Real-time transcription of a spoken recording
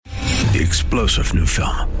The explosive new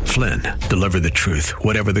film, Flynn, deliver the truth,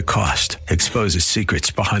 whatever the cost, exposes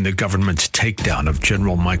secrets behind the government's takedown of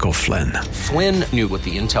General Michael Flynn. Flynn knew what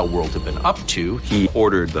the intel world had been up to. He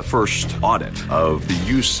ordered the first audit of the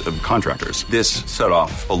use of contractors. This set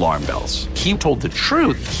off alarm bells. He told the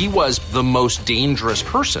truth. He was the most dangerous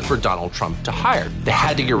person for Donald Trump to hire. They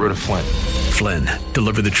had to get rid of Flynn. Flynn,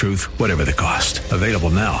 deliver the truth, whatever the cost. Available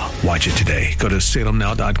now. Watch it today. Go to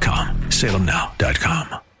salemnow.com.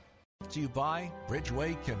 salemnow.com. To you by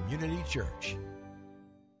Bridgeway Community Church.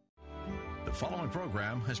 The following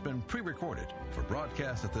program has been pre-recorded for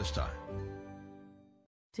broadcast at this time.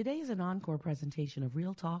 Today is an encore presentation of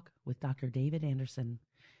Real Talk with Dr. David Anderson.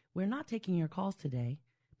 We're not taking your calls today,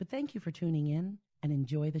 but thank you for tuning in and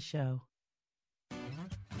enjoy the show.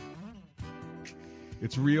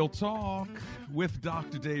 It's Real Talk with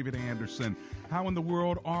Dr. David Anderson. How in the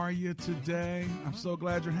world are you today? I'm so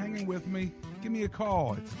glad you're hanging with me. Give me a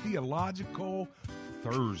call. It's Theological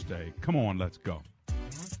Thursday. Come on, let's go.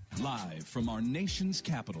 Live from our nation's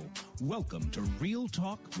capital, welcome to Real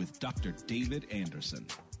Talk with Dr. David Anderson.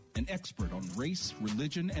 An expert on race,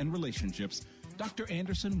 religion, and relationships, Dr.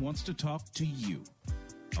 Anderson wants to talk to you.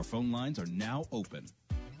 Our phone lines are now open.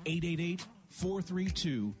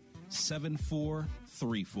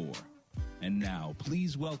 888-432-7434. And now,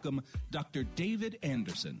 please welcome Dr. David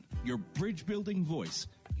Anderson, your bridge-building voice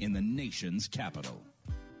in the nation's capital.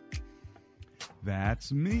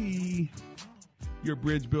 That's me, your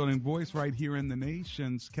bridge-building voice right here in the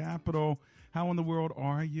nation's capital. How in the world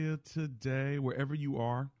are you today? Wherever you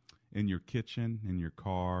are, in your kitchen, in your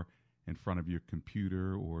car, in front of your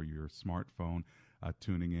computer or your smartphone,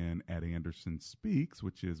 tuning in at Anderson Speaks,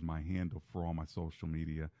 which is my handle for all my social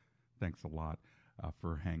media. Thanks a lot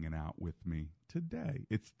for hanging out with me today.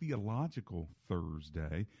 It's Theological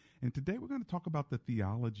Thursday, and today we're going to talk about the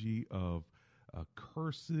theology of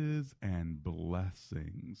curses and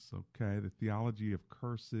blessings, okay? The theology of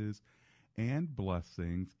curses and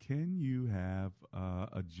blessings. Can you have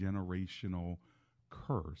a generational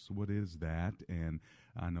curse? What is that? And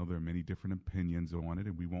I know there are many different opinions on it,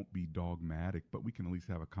 and we won't be dogmatic, but we can at least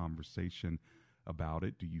have a conversation about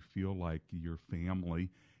it. Do you feel like your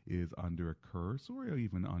family is under a curse or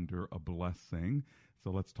even under a blessing? So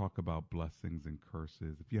let's talk about blessings and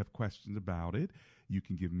curses. If you have questions about it, you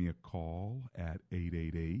can give me a call at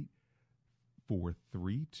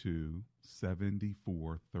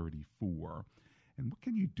 888-432-7434. And what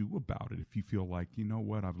can you do about it if you feel like, you know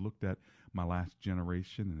what, I've looked at my last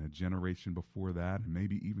generation and a generation before that and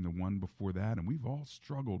maybe even the one before that, and we've all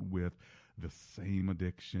struggled with the same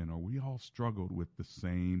addiction, or we all struggled with the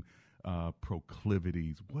same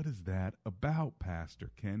proclivities. What is that about, Pastor?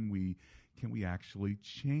 Can we actually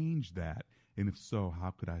change that? And if so, how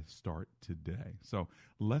could I start today? So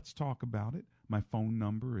let's talk about it. My phone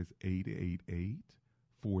number is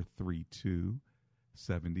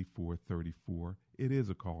 888-432-7434. It is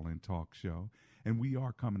a call-in talk show, and we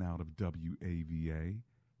are coming out of WAVA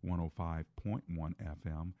 105.1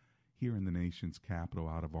 FM here in the nation's capital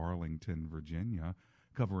out of Arlington, Virginia,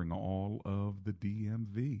 covering all of the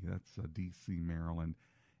DMV. That's D.C., Maryland,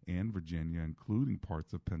 and Virginia, including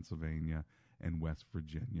parts of Pennsylvania and West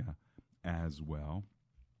Virginia as well.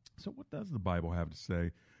 So what does the Bible have to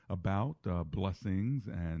say about blessings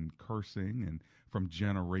and cursing and from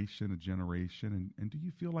generation to generation? And do you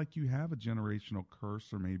feel like you have a generational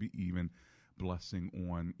curse or maybe even blessing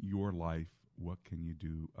on your life? What can you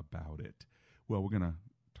do about it? Well, we're going to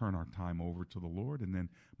turn our time over to the Lord, and then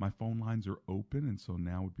my phone lines are open, and so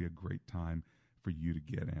now would be a great time for you to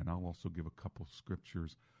get in. I'll also give a couple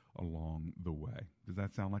scriptures along the way. Does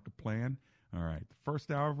that sound like a plan? All right, the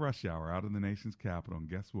first hour of rush hour out in the nation's capital, and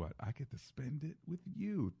guess what? I get to spend it with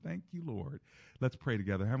you. Thank you, Lord. Let's pray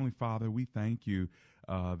together. Heavenly Father, we thank you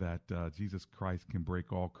that Jesus Christ can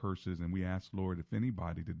break all curses, and we ask, Lord, if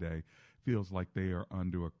anybody today feels like they are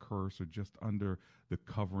under a curse or just under the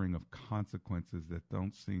covering of consequences that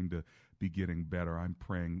don't seem to be getting better, I'm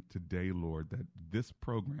praying today, Lord, that this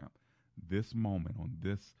program, this moment on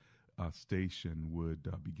this station would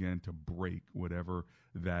begin to break whatever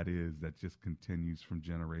that is that just continues from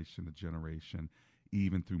generation to generation,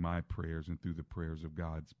 even through my prayers and through the prayers of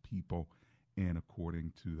God's people and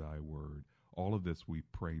according to thy word. All of this we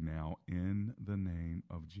pray now in the name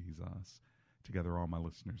of Jesus. Together, all my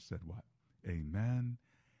listeners said what? Amen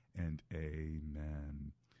and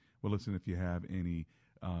amen. Well, listen, if you have any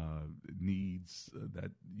needs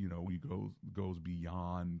that, goes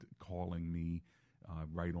beyond calling me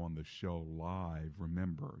right on the show live,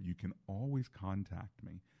 remember, you can always contact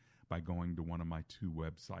me by going to one of my two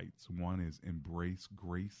websites. One is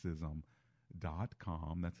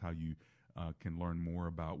embracegracism.com. That's how you can learn more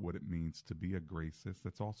about what it means to be a gracist.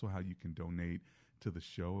 That's also how you can donate to the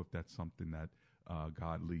show if that's something that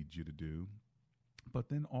God leads you to do. But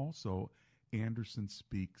then also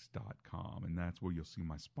AndersonSpeaks.com, and that's where you'll see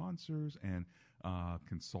my sponsors and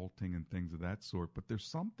consulting and things of that sort. But there's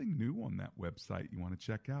something new on that website you want to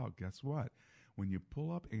check out. Guess what? When you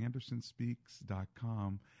pull up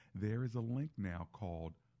AndersonSpeaks.com, there is a link now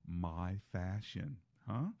called My Fashion.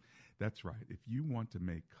 That's right. If you want to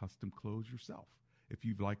make custom clothes yourself, if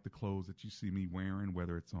you like the clothes that you see me wearing,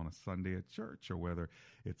 whether it's on a Sunday at church or whether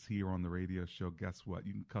it's here on the radio show, guess what?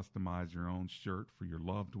 You can customize your own shirt for your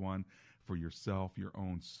loved one, for yourself, your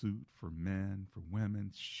own suit for men, for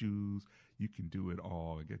women, shoes. You can do it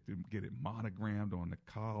all. Get it monogrammed on the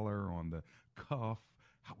collar, on the cuff,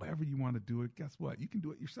 however you want to do it. Guess what? You can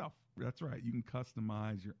do it yourself. That's right. You can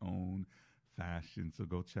customize your own fashion. So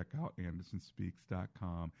go check out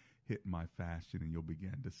AndersonSpeaks.com, hit My Fashion, and you'll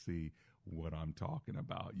begin to see what I'm talking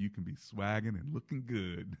about. You can be swagging and looking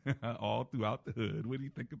good all throughout the hood. What do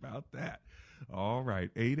you think about that? All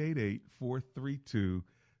right,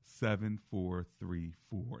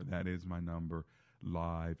 888-432-7434. That is my number,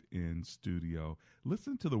 live in studio.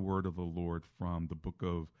 Listen to the word of the Lord from the book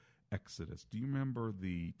of Exodus. Do you remember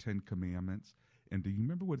the 10 Commandments? And do you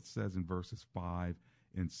remember what it says in verses 5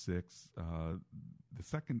 and 6? The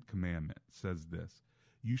second commandment says this: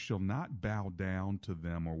 you shall not bow down to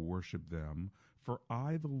them or worship them, for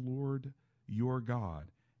I, the Lord your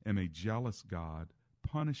God, am a jealous God,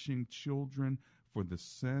 punishing children for the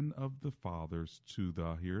sin of the fathers to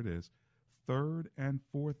the, here it is, third and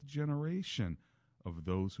fourth generation of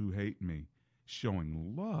those who hate me,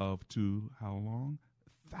 showing love to, how long?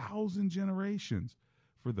 1,000 generations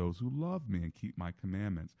for those who love me and keep my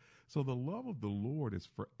commandments. So the love of the Lord is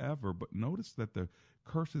forever, but notice that the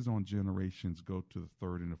curses on generations go to the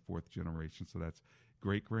third and the fourth generation. So that's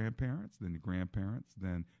great-grandparents, then your grandparents,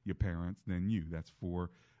 then your parents, then you. That's 4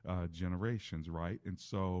 generations, right? And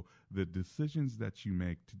so the decisions that you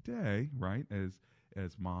make today, right, as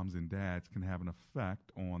moms and dads, can have an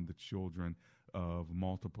effect on the children of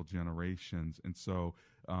multiple generations. And so,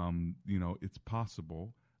 it's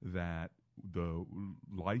possible that the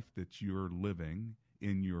life that you're living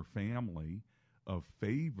in your family of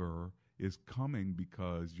favor is coming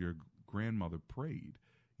because your grandmother prayed,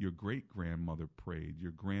 your great-grandmother prayed,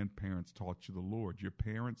 your grandparents taught you the Lord, your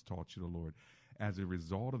parents taught you the Lord. As a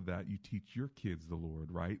result of that, you teach your kids the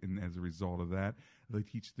Lord, right? And as a result of that, they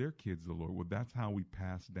teach their kids the Lord. Well, that's how we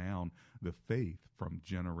pass down the faith from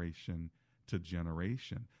generation to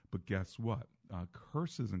generation. But guess what?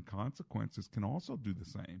 Curses and consequences can also do the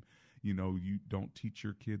same. You don't teach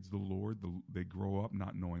your kids the Lord. They grow up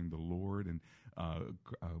not knowing the Lord and,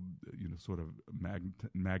 sort of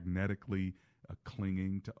magnetically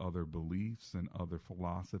clinging to other beliefs and other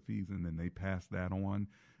philosophies, and then they pass that on,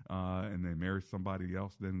 and they marry somebody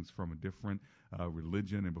else then who's from a different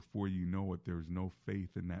religion, and before you know it, there's no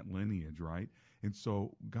faith in that lineage, right? And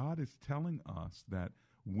so God is telling us that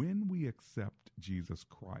when we accept Jesus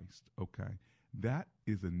Christ, okay, that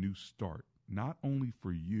is a new start, not only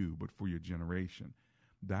for you, but for your generation.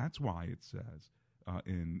 That's why it says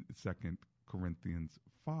in 2 Corinthians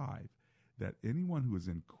 5 that anyone who is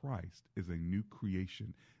in Christ is a new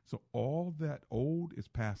creation. So all that old is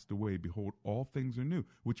passed away. Behold, all things are new,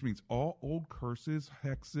 which means all old curses,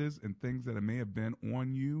 hexes, and things that may have been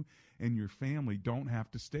on you and your family don't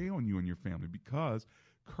have to stay on you and your family, because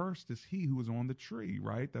cursed is he who is on the tree,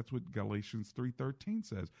 right? That's what Galatians 3:13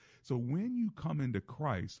 says. So when you come into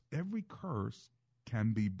Christ, every curse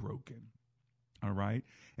can be broken, all right?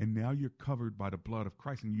 And now you're covered by the blood of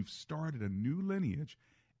Christ, and you've started a new lineage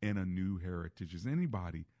and a new heritage. Is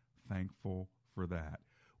anybody thankful for that?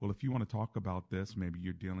 Well, if you want to talk about this, maybe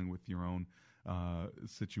you're dealing with your own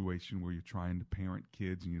situation where you're trying to parent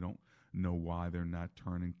kids and you don't know why they're not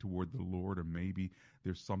turning toward the Lord, or maybe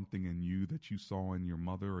there's something in you that you saw in your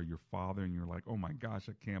mother or your father and you're like, oh my gosh,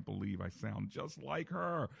 I can't believe I sound just like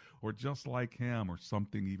her or just like him, or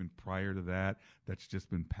something even prior to that that's just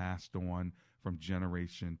been passed on from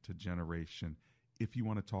generation to generation. If you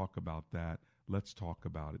want to talk about that, let's talk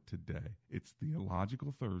about it today. It's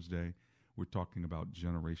Theological Thursday. We're talking about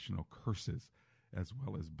generational curses as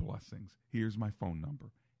well as blessings. Here's my phone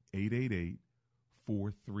number,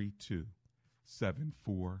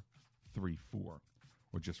 888-432-7434.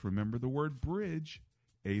 Or just remember the word bridge,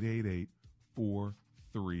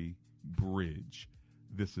 888-43-BRIDGE.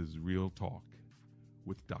 This is Real Talk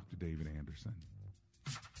with Dr. David Anderson.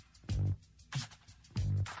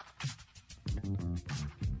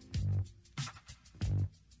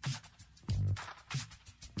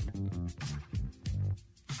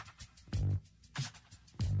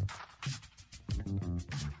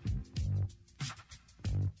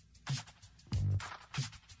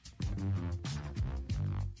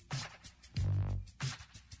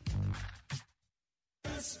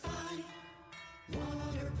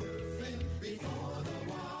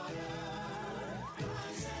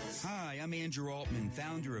 I'm Andrew Altman,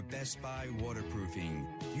 founder of Best Buy Waterproofing.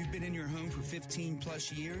 You've been in your home for 15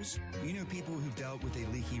 plus years? You know people who've dealt with a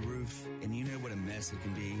leaky roof, and you know what a mess it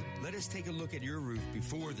can be. Let us take a look at your roof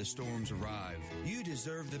before the storms arrive. You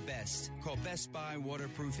deserve the best. Call Best Buy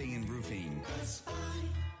Waterproofing and Roofing. Best Buy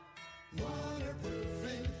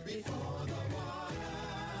Waterproofing before the water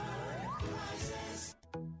rises.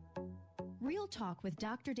 Real Talk with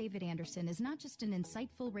Dr. David Anderson is not just an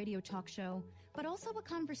insightful radio talk show, but also a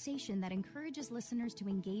conversation that encourages listeners to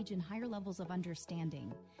engage in higher levels of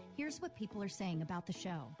understanding. Here's what people are saying about the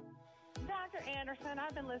show. Dr. Anderson,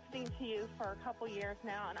 I've been listening to you for a couple years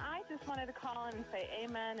now, and I just wanted to call in and say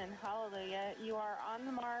amen and hallelujah. You are on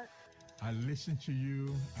the mark. I listen to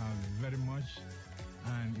you very much,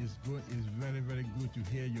 and it's good. It's very, very good to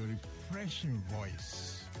hear your refreshing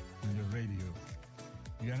voice on the radio.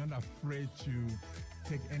 You are not afraid to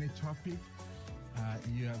take any topic.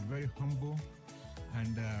 You are very humble,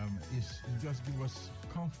 and you just give us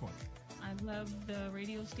comfort. I love the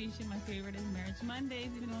radio station. My favorite is Marriage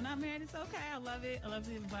Mondays. Even though I'm not married, it's okay. I love it. I love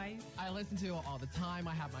the advice. I listen to it all the time.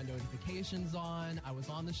 I have my notifications on. I was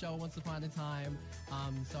on the show once upon a time.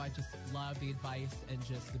 So I just love the advice and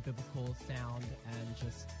just the biblical sound and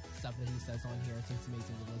just stuff that he says on here. So it's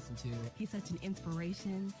amazing to listen to. He's such an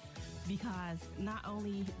inspiration because not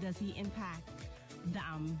only does he impact the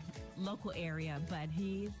local area, but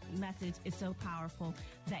his message is so powerful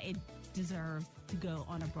that it deserves to go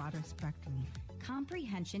on a broader spectrum.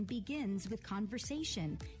 Comprehension begins with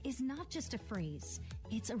conversation is not just a phrase,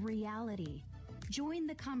 it's a reality. Join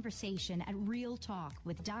the conversation at Real Talk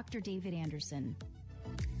with Dr. David Anderson.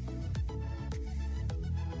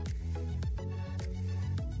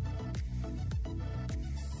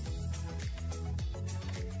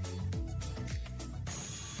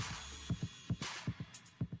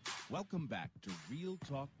 Welcome back to Real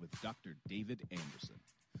Talk with Dr. David Anderson.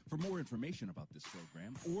 For more information about this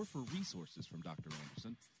program or for resources from Dr.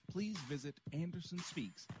 Anderson, please visit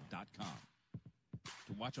andersonspeaks.com.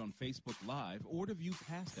 To watch on Facebook Live or to view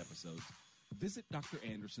past episodes, visit Dr.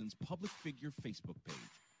 Anderson's public figure Facebook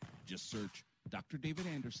page. Just search Dr. David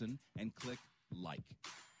Anderson and click like.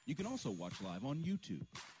 You can also watch live on YouTube.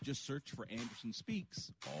 Just search for Anderson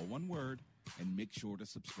Speaks, all one word, and make sure to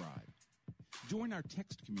subscribe. Join our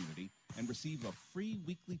text community and receive a free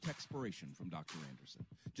weekly textpiration from Dr. Anderson.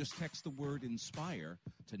 Just text the word INSPIRE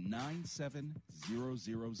to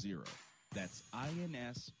 97000. That's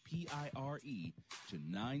INSPIRE to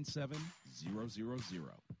 97000.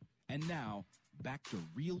 And now, back to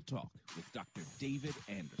Real Talk with Dr. David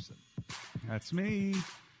Anderson. That's me.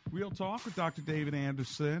 Real Talk with Dr. David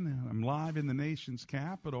Anderson. I'm live in the nation's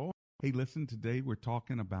capital. Hey, listen, today we're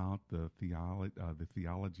talking about the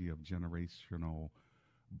theology of generational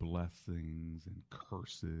blessings and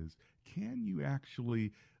curses. Can you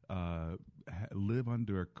actually live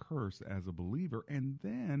under a curse as a believer? And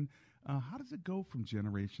then how does it go from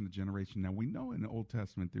generation to generation? Now, we know in the Old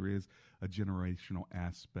Testament there is a generational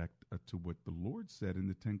aspect to what the Lord said in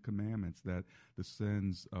the Ten Commandments, that the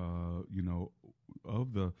sins,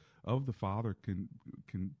 of the father can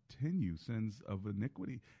continue, sins of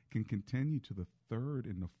iniquity can continue to the third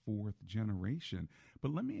and the fourth generation.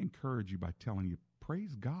 But let me encourage you by telling you,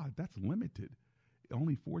 praise God, that's limited.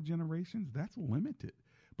 Only 4 generations, that's limited.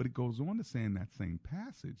 But it goes on to say in that same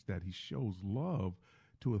passage that he shows love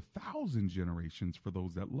to 1,000 generations for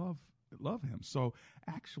those that love him. So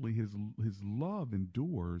actually his love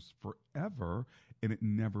endures forever, and it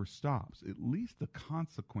never stops. At least the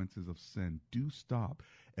consequences of sin do stop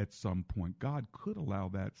at some point. God could allow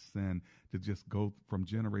that sin to just go from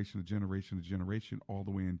generation to generation to generation all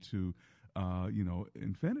the way into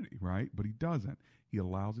infinity, right? But he doesn't. He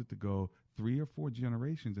allows it to go 3 or 4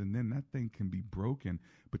 generations, and then that thing can be broken.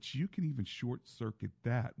 But you can even short circuit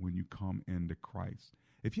that when you come into Christ.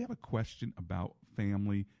 If you have a question about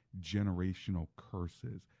family generational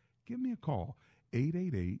curses, give me a call,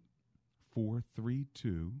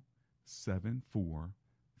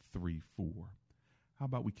 888-432-7434. How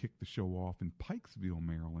about we kick the show off in Pikesville,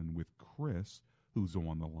 Maryland with Chris, who's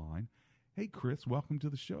on the line. Hey, Chris, welcome to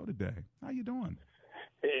the show today. How you doing?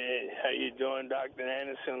 Hey, how you doing, Dr.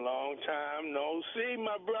 Anderson? Long time no see,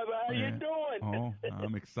 my brother. How you doing? Oh,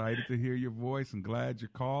 I'm excited to hear your voice and glad you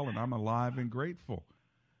called, and I'm alive and grateful.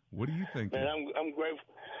 What are you thinking? Man, I'm grateful.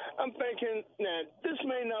 I'm thinking now this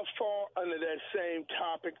may not fall under that same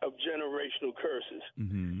topic of generational curses.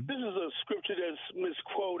 Mm-hmm. This is a scripture that's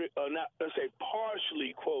misquoted, or not, let's say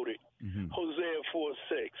partially quoted, Hosea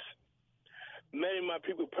 4:6. Many of my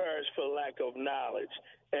people perish for lack of knowledge.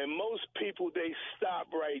 And most people, they stop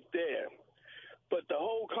right there. But the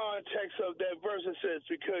whole context of that verse, it says,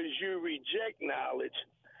 because you reject knowledge,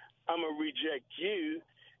 I'm going to reject you,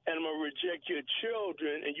 and I'm going to reject your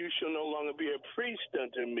children, and you shall no longer be a priest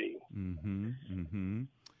unto me.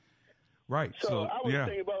 Right. So I was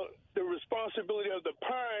thinking about the responsibility of the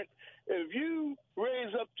parent. If you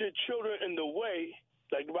raise up your children in the way,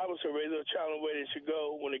 like the Bible says, raise up a child in the way they should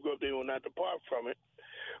go. When they grow up, they will not depart from it.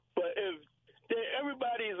 But if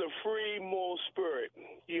everybody is a free moral spirit,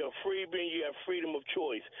 you're a free being, you have freedom of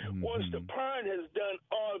choice. Once the parent has done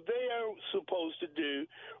all they are supposed to do,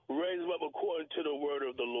 raise them up according to the word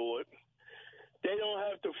of the Lord, they don't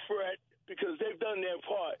have to fret because they've done their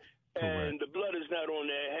part. Correct. And the blood is not on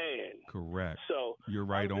their hand. Correct. So you're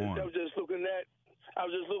right on. I was just looking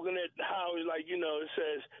at how, like, you know, it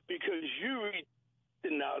says, because you read the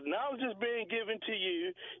knowledge is being given to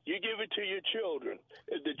you, you give it to your children.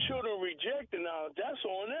 If the children reject the knowledge, that's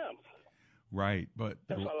on them. Right, but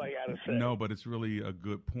that's all I gotta say. No, but it's really a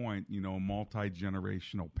good point. You know,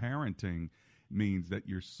 multi-generational parenting means that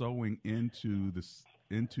you're sowing into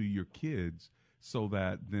your kids so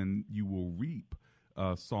that then you will reap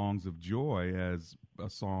songs of joy, as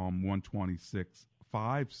Psalm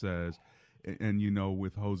 126:5 says. And, you know,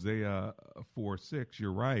 with Hosea 4:6,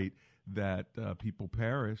 you're right, that people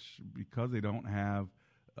perish because they don't have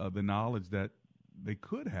the knowledge that they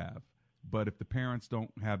could have. But if the parents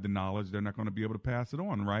don't have the knowledge, they're not going to be able to pass it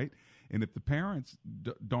on, right? And if the parents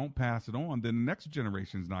don't pass it on, then the next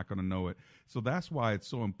generation is not going to know it. So that's why it's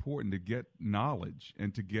so important to get knowledge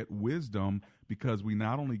and to get wisdom, because we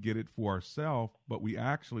not only get it for ourselves, but we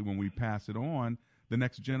actually, when we pass it on, the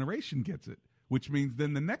next generation gets it, which means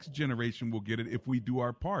then the next generation will get it if we do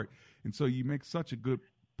our part. And so you make such a good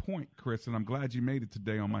point, Chris, and I'm glad you made it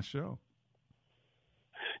today on my show.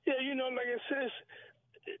 Yeah, you know, like it says,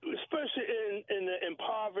 especially in the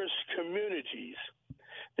impoverished communities,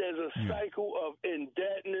 there's a cycle of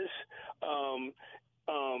indebtedness,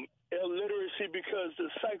 illiteracy, because the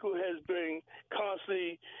cycle has been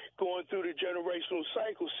constantly going through the generational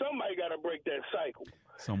cycle. Somebody got to break that cycle.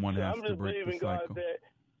 Someone has to break the cycle.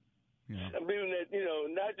 I'm believing that, you know,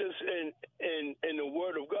 not just in the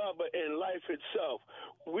Word of God, but in life itself.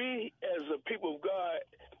 We, as a people of God,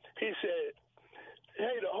 he said,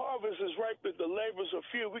 hey, the harvest is ripe, but the laborers are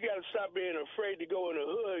few. We got to stop being afraid to go in the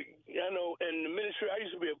hood. I know in the ministry I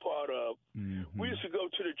used to be a part of, we used to go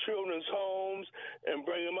to the children's homes and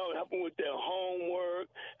bring them out, help them with their homework,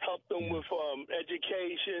 help them with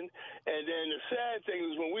education. And then the sad thing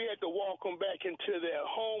is when we had to walk them back into their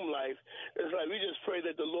home life, it's like we just pray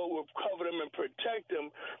that the Lord will cover them and protect them,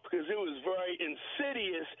 because it was very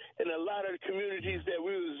insidious in a lot of the communities that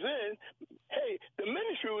we was in. Hey, the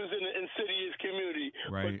ministry was in an insidious community,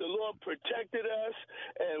 but the Lord protected us,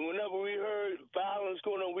 and whenever we heard violence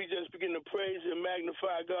going on, we just began to praise and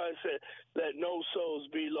magnify God and said, let no souls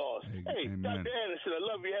be lost. Hey, Amen. Dr. Anderson, I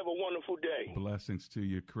love you. Have a wonderful day. Blessings to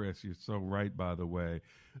you, Chris. You're so right, by the way.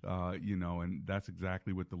 You know, and that's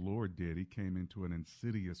exactly what the Lord did. He came into an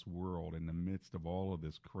insidious world in the midst of all of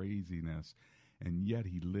this craziness, and yet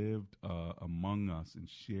he lived among us and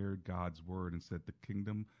shared God's word and said the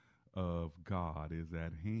kingdom of God is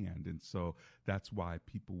at hand. And so that's why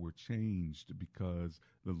people were changed, because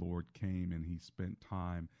the Lord came and he spent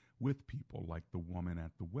time with people, like the woman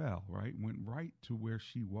at the well, right? Went right to where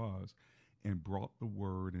she was and brought the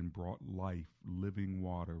word and brought life, living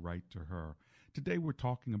water, right to her. Today we're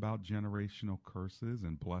talking about generational curses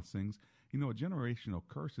and blessings. You know, a generational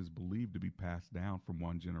curse is believed to be passed down from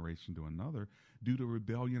one generation to another due to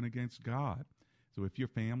rebellion against God. So if your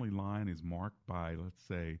family line is marked by, let's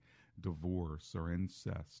say, divorce or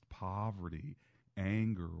incest, poverty,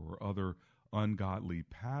 anger, or other ungodly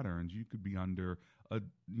patterns, you could be under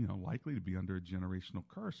likely to be under a generational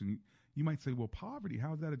curse. And you might say, well, poverty,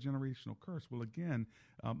 how is that a generational curse? Well, again,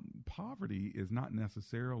 poverty is not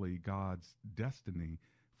necessarily God's destiny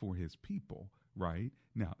for his people, right?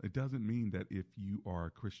 Now, it doesn't mean that if you are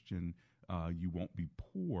a Christian, you won't be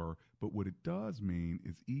poor, but what it does mean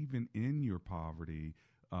is even in your poverty,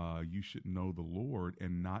 you should know the Lord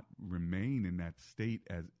and not remain in that state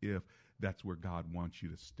as if that's where God wants you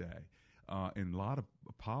to stay. And a lot of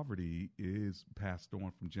poverty is passed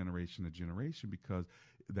on from generation to generation, because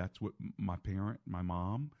that's what my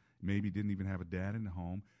mom, maybe didn't even have a dad in the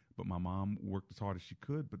home, but my mom worked as hard as she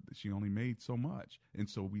could, but she only made so much. And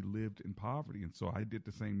so we lived in poverty. And so I did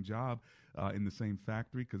the same job in the same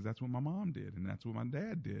factory, because that's what my mom did and that's what my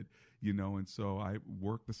dad did, you know. And so I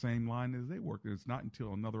worked the same line as they worked. And it's not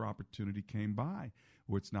until another opportunity came by,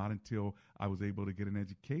 or it's not until I was able to get an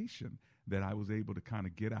education, that I was able to kind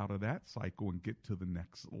of get out of that cycle and get to the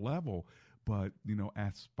next level. But, you know,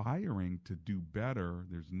 aspiring to do better,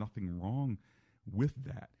 there's nothing wrong with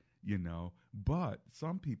that. But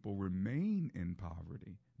some people remain in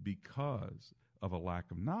poverty because of a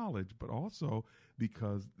lack of knowledge, but also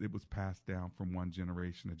because it was passed down from one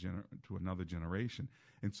generation to another generation.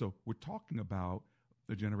 And so we're talking about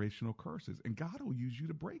the generational curses, and God will use you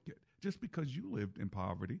to break it. Just because you lived in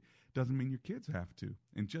poverty doesn't mean your kids have to.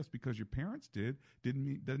 And just because your parents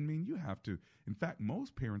doesn't mean you have to. In fact,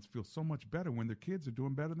 most parents feel so much better when their kids are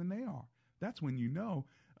doing better than they are. That's when you know,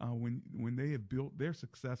 when they have built their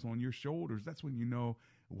success on your shoulders, that's when you know,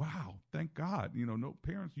 wow, thank God. No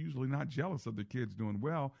parents usually not jealous of their kids doing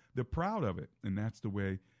well. They're proud of it, and that's the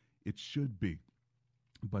way it should be.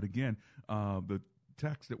 But again, the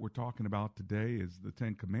text that we're talking about today is the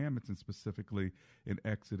Ten Commandments, and specifically in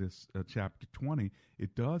Exodus chapter 20,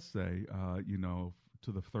 it does say,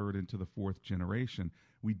 to the third and to the fourth generation,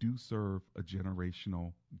 we do serve a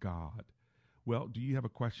generational God. Well, do you have a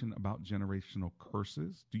question about generational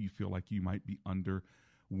curses? Do you feel like you might be under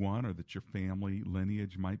one, or that your family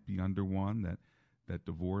lineage might be under one, that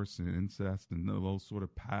divorce and incest and those sort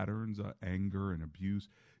of patterns, anger and abuse,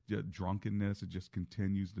 drunkenness, it just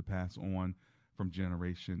continues to pass on from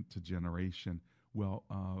generation to generation? Well,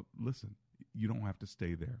 listen, you don't have to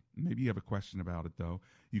stay there. Maybe you have a question about it, though.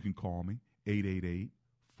 You can call me,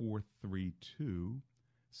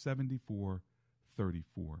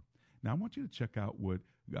 888-432-7434. Now, I want you to check out what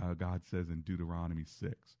God says in Deuteronomy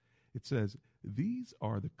 6. It says, "These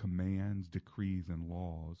are the commands, decrees, and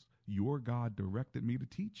laws your God directed me to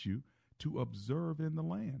teach you to observe in the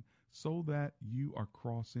land, so that you are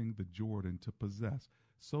crossing the Jordan to possess,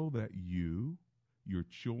 so that you, your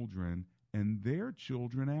children, and their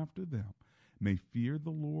children after them may fear the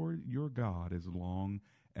Lord your God as long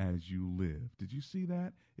as you live." Did you see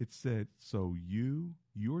that? It said, so you,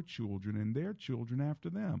 your children, and their children after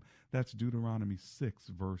them. That's Deuteronomy 6,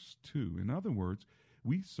 verse 2. In other words,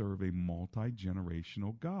 we serve a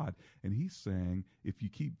multi-generational God. And he's saying, if you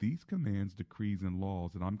keep these commands, decrees, and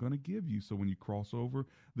laws that I'm going to give you, so when you cross over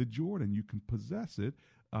the Jordan, you can possess it,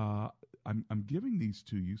 I'm giving these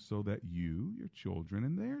to you so that you, your children,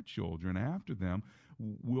 and their children after them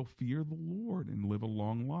will fear the Lord and live a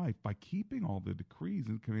long life by keeping all the decrees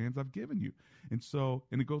and commands I've given you. And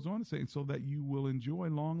it goes on to say, and so that you will enjoy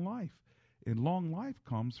long life. And long life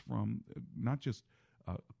comes from not just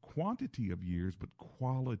quantity of years, but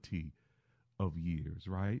quality of years,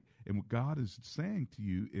 right? And what God is saying to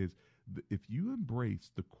you is, if you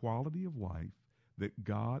embrace the quality of life that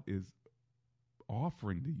God is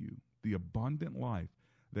offering to you, the abundant life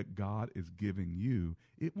that God is giving you,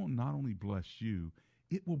 it will not only bless you,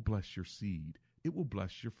 it will bless your seed. It will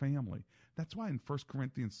bless your family. That's why in 1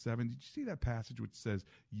 Corinthians 7, did you see that passage which says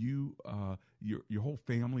your whole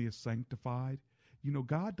family is sanctified?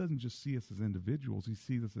 God doesn't just see us as individuals. He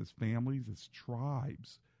sees us as families, as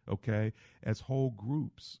tribes, okay, as whole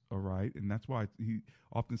groups, all right? And that's why he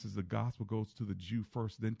often says the gospel goes to the Jew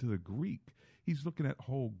first, then to the Greek. He's looking at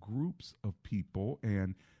whole groups of people,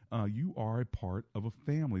 and you are a part of a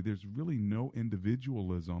family. There's really no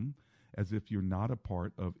individualism, as if you're not a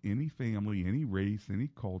part of any family, any race, any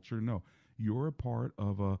culture. No, you're a part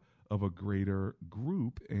of a greater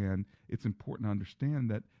group, and it's important to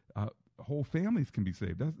understand that whole families can be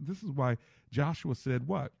saved. This is why Joshua said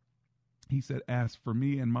what? He said, "As for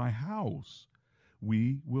me and my house,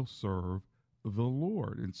 we will serve the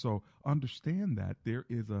Lord." And so understand that there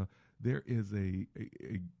is a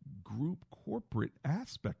group corporate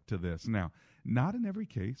aspect to this. Now, not in every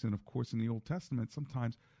case, and of course in the Old Testament,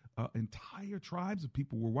 sometimes entire tribes of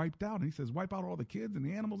people were wiped out. And he says, wipe out all the kids and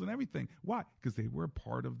the animals and everything. Why? Because they were a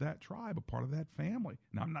part of that tribe, a part of that family.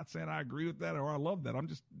 Now, I'm not saying I agree with that or I love that. I'm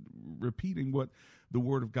just repeating what the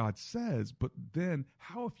Word of God says. But then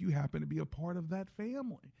how if you happen to be a part of that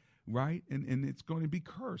family, right? And it's going to be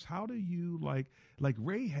cursed. How do you, like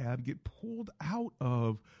Rahab, get pulled out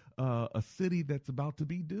of a city that's about to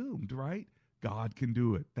be doomed, right? God can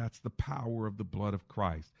do it. That's the power of the blood of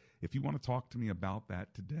Christ. If you want to talk to me about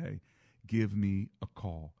that today, give me a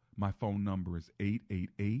call. My phone number is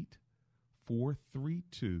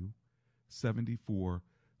 888-432-7434.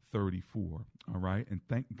 All right? And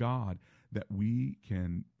thank God that we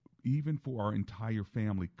can, even for our entire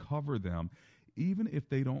family, cover them, even if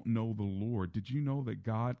they don't know the Lord. Did you know that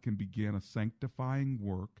God can begin a sanctifying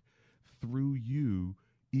work through you,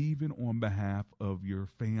 even on behalf of your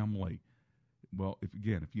family? Well, if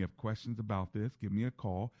you have questions about this, give me a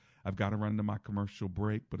call. I've got to run to my commercial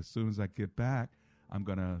break, but as soon as I get back, I'm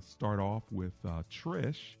going to start off with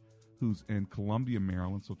Trish, who's in Columbia,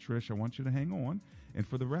 Maryland. So, Trish, I want you to hang on. And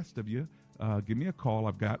for the rest of you, give me a call.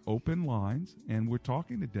 I've got open lines, and we're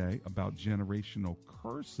talking today about generational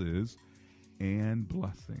curses and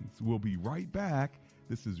blessings. We'll be right back.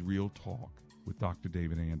 This is Real Talk with Dr.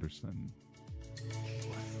 David Anderson.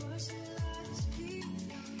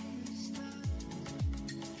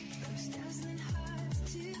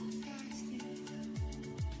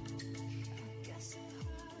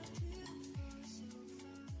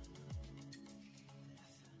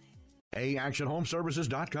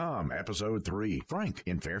 AActionHomeServices.com, Episode 3. Frank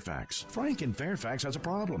in Fairfax. Frank in Fairfax has a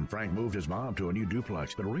problem. Frank moved his mom to a new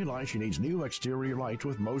duplex, but realized she needs new exterior lights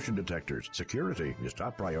with motion detectors. Security is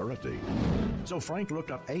top priority. So Frank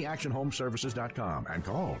looked up AActionHomeServices.com and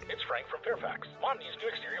called. It's Frank from Fairfax. Mom needs new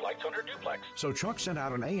exterior lights on her duplex. So Chuck sent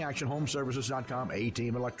out an AActionHomeServices.com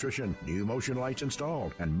A-Team electrician. New motion lights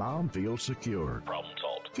installed, and Mom feels secure. Problem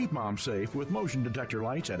solved. Keep Mom safe with motion detector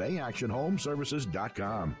lights at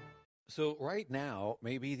AActionHomeServices.com. So right now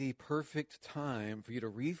may be the perfect time for you to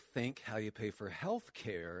rethink how you pay for health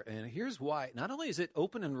care. And here's why. Not only is it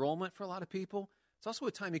open enrollment for a lot of people, it's also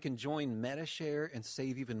a time you can join Medi-Share and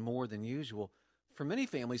save even more than usual. For many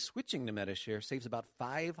families, switching to Medi-Share saves about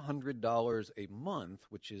 $500 a month,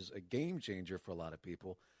 which is a game changer for a lot of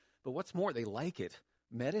people. But what's more, they like it.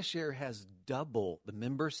 Medi-Share has double the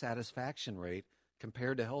member satisfaction rate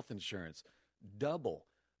compared to health insurance. Double.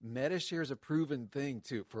 Medi-Share is a proven thing,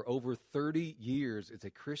 too. For over 30 years, it's a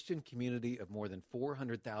Christian community of more than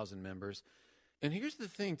 400,000 members. And here's the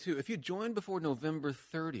thing, too. If you join before November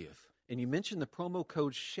 30th and you mention the promo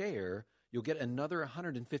code SHARE, you'll get another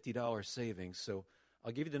 $150 savings. So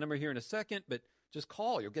I'll give you the number here in a second, but just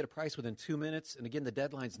call. You'll get a price within 2 minutes. And again, the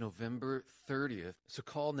deadline's November 30th. So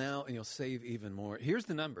call now and you'll save even more. Here's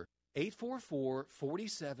the number.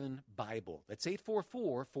 844-47-BIBLE. That's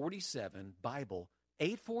 844-47-BIBLE.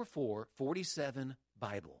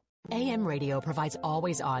 844-47-BIBLE. AM radio provides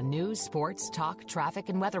always-on news, sports, talk, traffic,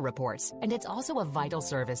 and weather reports. And it's also a vital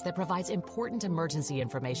service that provides important emergency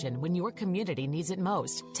information when your community needs it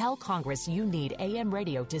most. Tell Congress you need AM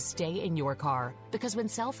radio to stay in your car. Because when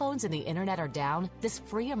cell phones and the internet are down, this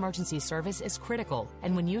free emergency service is critical.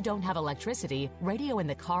 And when you don't have electricity, radio in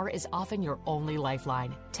the car is often your only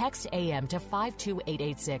lifeline. Text AM to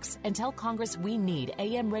 52886 and tell Congress we need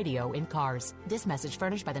AM radio in cars. This message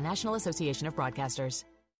furnished by the National Association of Broadcasters.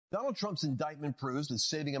 Donald Trump's indictment proves that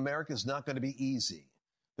saving America is not going to be easy.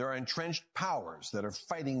 There are entrenched powers that are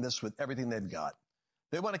fighting this with everything they've got.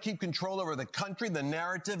 They want to keep control over the country, the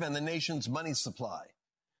narrative, and the nation's money supply.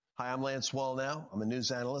 Hi, I'm Lance Wallnau. I'm a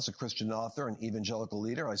news analyst, a Christian author, an evangelical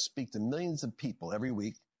leader. I speak to millions of people every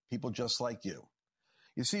week, people just like you.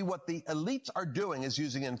 You see, what the elites are doing is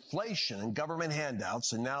using inflation and government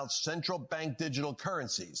handouts and now central bank digital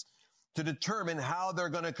currencies to determine how they're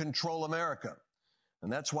going to control America.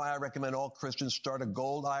 And that's why I recommend all Christians start a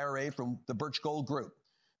gold IRA from the Birch Gold Group.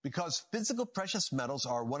 Because physical precious metals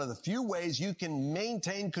are one of the few ways you can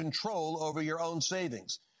maintain control over your own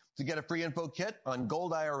savings. To get a free info kit on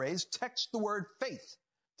gold IRAs, text the word FAITH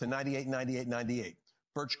to 989898.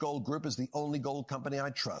 Birch Gold Group is the only gold company I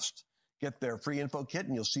trust. Get their free info kit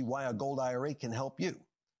and you'll see why a gold IRA can help you.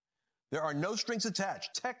 There are no strings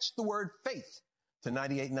attached. Text the word FAITH to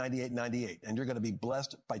 989898, and you're going to be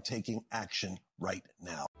blessed by taking action right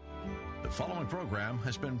now. The following program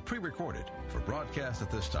has been pre-recorded for broadcast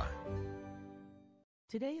at this time.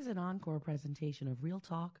 Today is an encore presentation of Real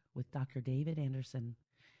Talk with Dr. David Anderson.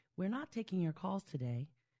 We're not taking your calls today,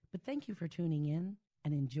 but thank you for tuning in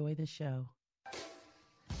and enjoy the show.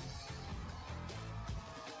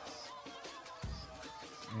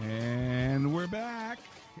 And we're back.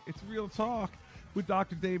 It's Real Talk with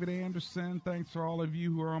Dr. David Anderson. Thanks for all of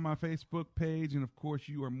you who are on my Facebook page. And, of course,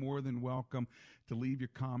 you are more than welcome to leave your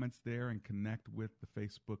comments there and connect with the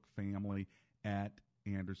Facebook family at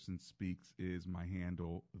Anderson Speaks is my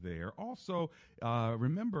handle there. Also,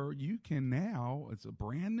 remember, you can now, it's a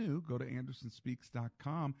brand new, go to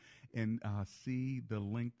AndersonSpeaks.com and see the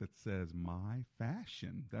link that says My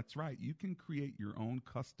Fashion. That's right. You can create your own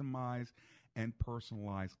customized and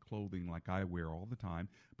personalized clothing like I wear all the time,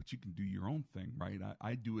 but you can do your own thing, right?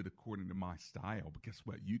 I do it according to my style, but guess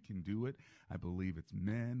what? You can do it. I believe it's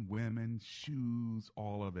men, women, shoes,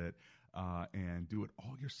 all of it, and do it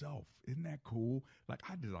all yourself. Isn't that cool? Like,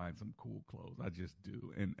 I design some cool clothes. I just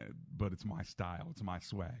do, but it's my style. It's my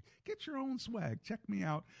swag. Get your own swag. Check me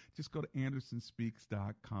out. Just go to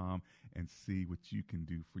AndersonSpeaks.com and see what you can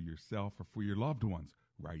do for yourself or for your loved ones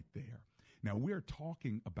right there. Now, we're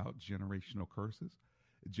talking about generational curses,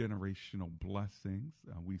 generational blessings.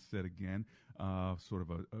 We said again, sort of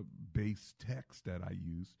a base text that I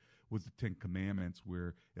used was the Ten Commandments,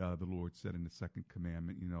 where the Lord said in the second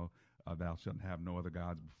commandment, thou shalt have no other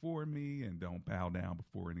gods before me, and don't bow down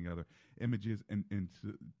before any other images. And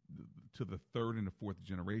to the third and the fourth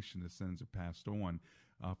generation, the sins are passed on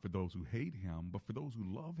for those who hate him, but for those who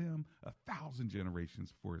love him, 1,000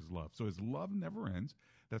 generations for his love. So his love never ends.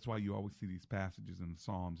 That's why you always see these passages in the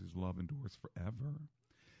Psalms, his love endures forever.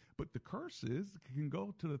 But the curses can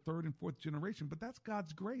go to the third and fourth generation, but that's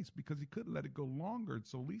God's grace because he couldn't let it go longer.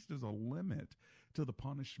 So at least there's a limit to the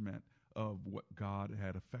punishment of what God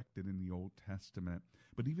had effected in the Old Testament.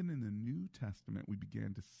 But even in the New Testament, we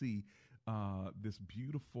began to see this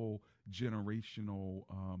beautiful generational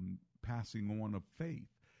passing on of faith.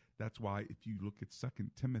 That's why if you look at 2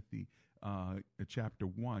 Timothy chapter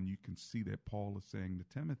 1, you can see that Paul is saying to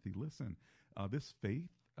Timothy, listen, this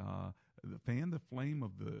faith, fan the flame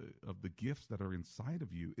of the gifts that are inside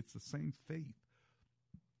of you. It's the same faith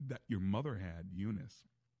that your mother had, Eunice,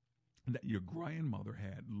 that your grandmother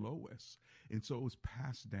had, Lois. And so it was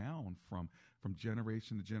passed down from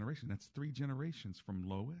generation to generation. That's 3 generations, from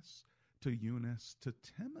Lois to Eunice to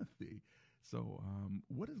Timothy. So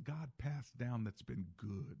what has God passed down that's been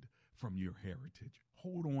good from your heritage?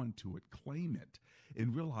 Hold on to it, claim it,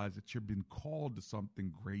 and realize that you've been called to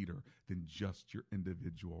something greater than just your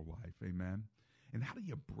individual life. Amen. And how do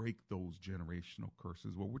you break those generational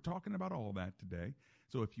curses? Well, we're talking about all that today.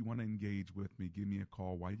 So if you want to engage with me, give me a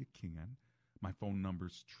call while you can. My phone number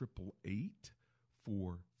is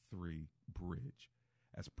 888-43-BRIDGE.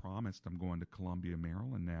 As promised, I'm going to Columbia,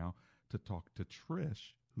 Maryland now to talk to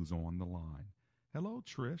Trish, who's on the line. Hello,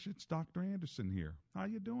 Trish. It's Dr. Anderson here. How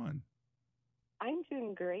you doing? I'm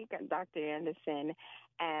doing great, Dr. Anderson,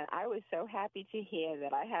 and I was so happy to hear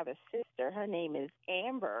that I have a sister. Her name is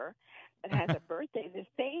Amber, that has a birthday the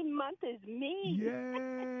same month as me.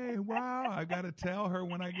 Yay! Wow! I got to tell her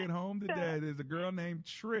when I get home today. There's a girl named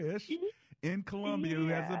Trish in Columbia who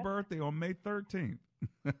has a birthday on May 13th.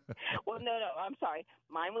 Well, no, I'm sorry.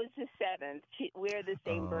 Mine was the 7th. We're the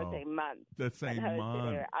same birthday month. The same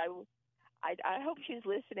month. I hope she's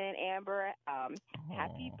listening, Amber.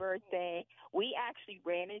 Happy birthday. We actually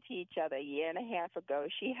ran into each other a year and a half ago.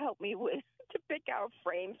 She helped me to pick out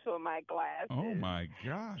frames for my glasses. Oh, my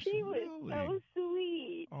gosh. She was really? so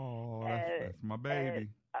sweet. Oh, that's my baby.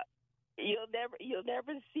 You'll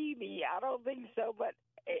never see me. I don't think so, but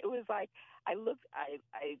it was like I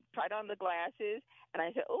tried on the glasses and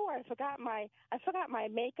I said, "Oh, I forgot my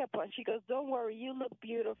makeup on." She goes, "Don't worry, you look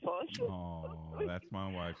beautiful." Oh, that's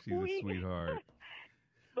my wife. She's a sweetheart.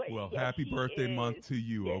 Well, yes, happy birthday month to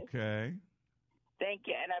you, yes. Okay? Thank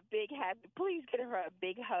you, and a big happy. Please get her a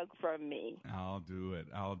big hug from me. I'll do it.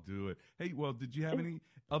 Hey, well, did you have any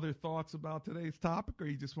other thoughts about today's topic, or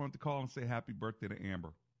you just wanted to call and say happy birthday to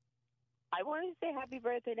Amber? I wanted to say happy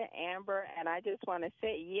birthday to Amber, and I just want to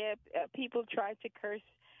say, people tried to curse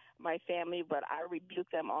my family, but I rebuke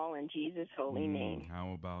them all in Jesus' holy name.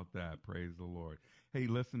 How about that? Praise the Lord. Hey,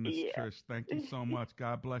 listen, Miss Trish, thank you so much.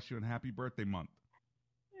 God bless you, and happy birthday month.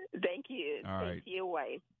 Thank you. All right. Thank you, your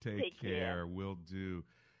wife. Take care. Will do.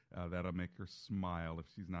 That'll make her smile if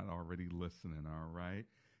she's not already listening, all right?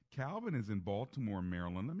 Calvin is in Baltimore,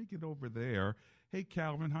 Maryland. Let me get over there. Hey,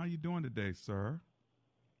 Calvin, how you doing today, sir?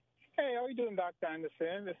 Hey, how are you doing, Dr.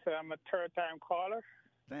 Anderson? I'm a third-time caller.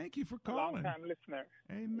 Thank you for calling. Long-time listener.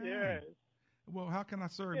 Amen. Yes. Well, how can I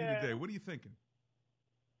serve you today? What are you thinking?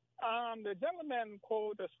 The gentleman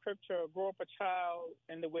quoted the scripture, "Grow up a child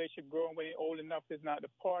in the way it should grow, and when you're old enough is not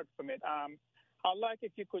depart from it." I'd like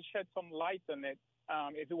if you could shed some light on it.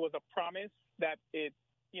 If it was a promise that it,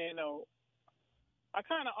 I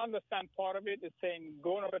kind of understand part of it. It's saying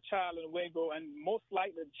growing up a child in the way you go, and most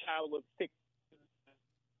likely the child will stick.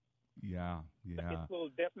 Yeah. It will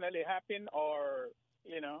definitely happen, or,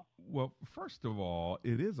 Well, first of all,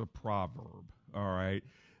 it is a proverb, all right?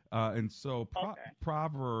 And so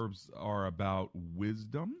Proverbs are about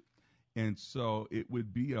wisdom, and so it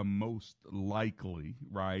would be a most likely,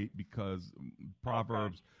 right? Because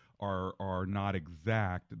Proverbs are not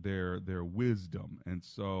exact, they're wisdom. And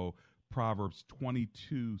so Proverbs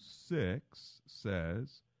 22:6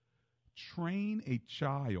 says, train a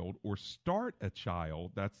child or start a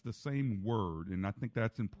child, that's the same word, and I think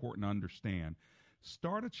that's important to understand.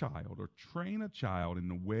 Start a child or train a child in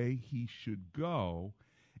the way he should go,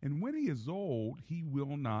 and when he is old, he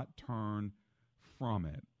will not turn from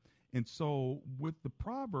it. And so with the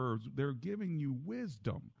Proverbs, they're giving you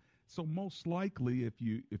wisdom. So most likely, if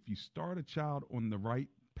you start a child on the right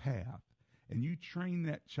path and you train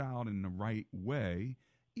that child in the right way,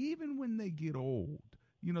 even when they get old,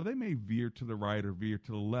 they may veer to the right or veer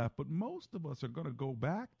to the left, but most of us are going to go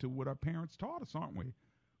back to what our parents taught us, aren't we?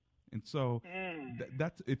 And so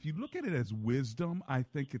that's, if you look at it as wisdom, I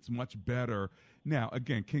think it's much better. Now,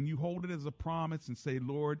 again, can you hold it as a promise and say,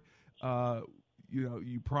 Lord,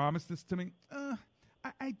 you promised this to me?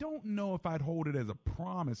 I don't know if I'd hold it as a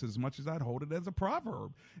promise as much as I'd hold it as a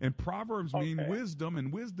proverb. And proverbs mean wisdom,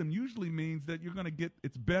 and wisdom usually means that you're going to get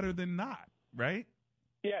it's better than not, right?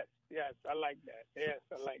 Yes, I like that. Yes,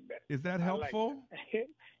 I like that. Is that helpful? Like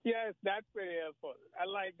yes, that's pretty helpful. I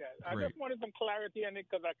like that. Great. I just wanted some clarity on it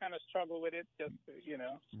because I kind of struggle with it, just to,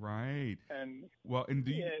 Right. And well, and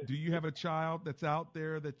do you have a child that's out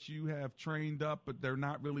there that you have trained up, but they're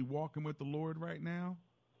not really walking with the Lord right now?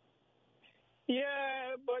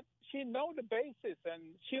 Yeah, but she know the basis and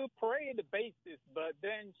she'll pray the basis, but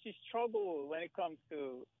then she struggles when it comes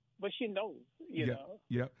to. But she knows, you know.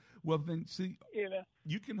 Yeah. Well, then see, you know,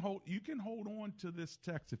 you can hold on to this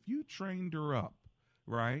text. If you trained her up,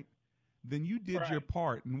 right, then you did your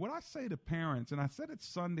part. And what I say to parents, and I said it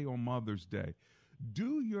Sunday on Mother's Day,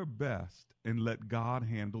 do your best and let God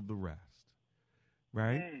handle the rest.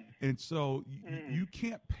 Right? And so you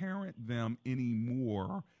can't parent them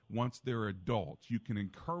anymore once they're adults. You can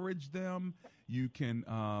encourage them. You can,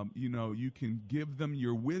 you can give them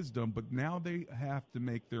your wisdom, but now they have to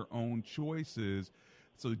make their own choices.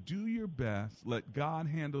 So do your best, let God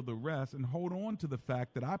handle the rest, and hold on to the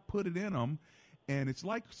fact that I put it in them. And it's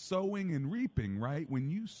like sowing and reaping, right? When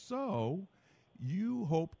you sow, you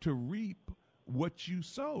hope to reap what you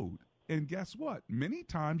sowed. And guess what? Many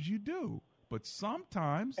times you do. But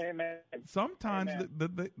sometimes, Amen. The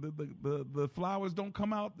flowers don't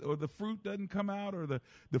come out, or the fruit doesn't come out, or the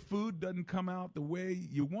food doesn't come out the way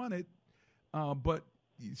you want it. But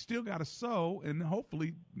you still got to sow, and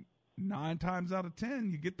hopefully 9 times out of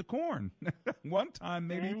 10 you get the corn. One time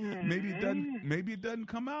maybe it doesn't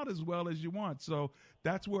come out as well as you want. So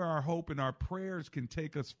that's where our hope and our prayers can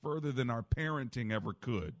take us further than our parenting ever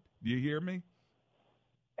could. Do you hear me?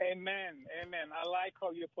 Amen. I like how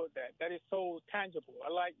you put that. That is so tangible. I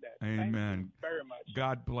like that. Amen. Thank you very much.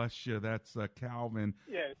 God bless you. That's Calvin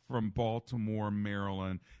from Baltimore,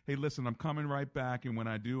 Maryland. Hey, listen, I'm coming right back. And when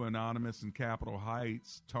I do Anonymous in Capitol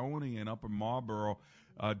Heights, Tony in Upper Marlboro,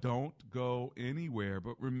 don't go anywhere.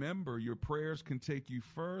 But remember, your prayers can take you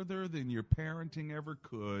further than your parenting ever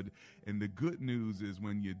could. And the good news is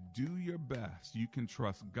when you do your best, you can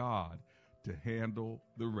trust God to handle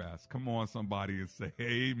the rest. Come on, somebody, and say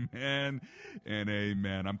amen and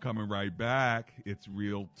amen. I'm coming right back. It's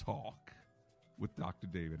Real Talk with Dr.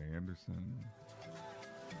 David Anderson.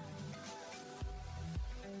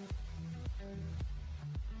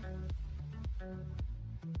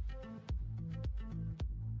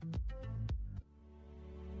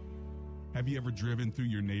 Have you ever driven through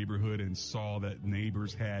your neighborhood and saw that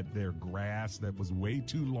neighbors had their grass that was way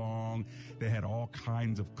too long? They had all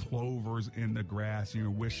kinds of clovers in the grass, and you're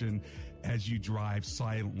wishing as you drive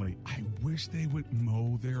silently, I wish they would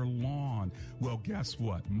mow their lawn. Well, guess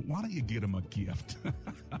what? Why don't you get them a gift?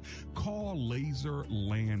 Call Laser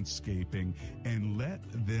Landscaping and let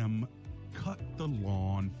them cut the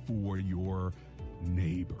lawn for your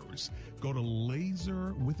neighbors. Go to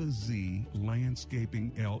Laser with a Z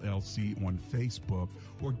Landscaping LLC on Facebook,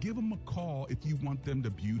 or give them a call if you want them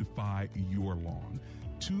to beautify your lawn.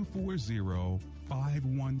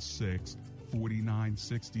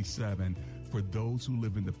 240-516-4967 for those who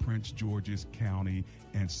live in the Prince George's County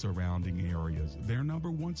and surrounding areas. Their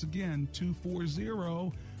number, once again,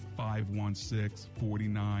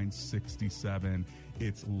 240-516-4967.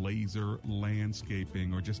 It's Laser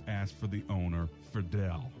Landscaping, or just ask for the owner,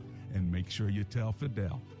 Fidel. And make sure you tell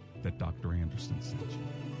Fidel that Dr. Anderson sent you.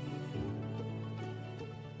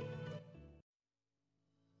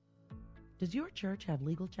 Does your church have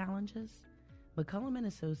legal challenges? McCullum &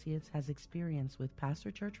 Associates has experience with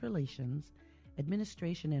pastor-church relations,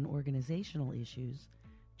 administration and organizational issues,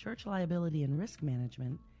 church liability and risk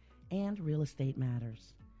management, and real estate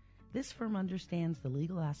matters. This firm understands the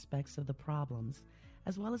legal aspects of the problems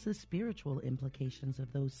as well as the spiritual implications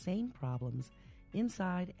of those same problems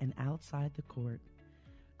inside and outside the court.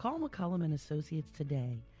 Call McCullum & Associates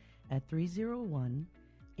today at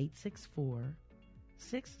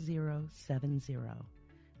 301-864-6070.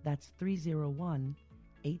 That's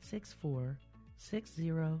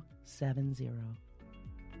 301-864-6070.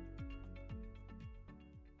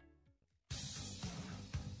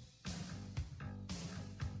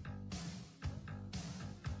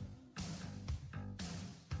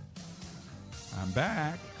 I'm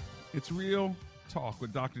back. It's Real Talk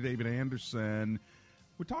with Dr. David Anderson.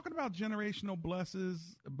 We're talking about generational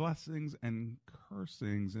blessings and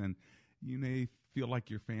cursings, and you may feel like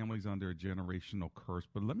your family's under a generational curse,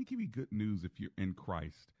 but let me give you good news if you're in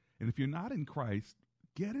Christ. And if you're not in Christ,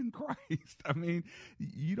 get in Christ. I mean,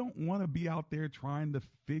 you don't want to be out there trying to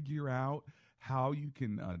figure out how you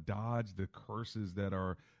can dodge the curses that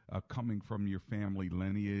are coming from your family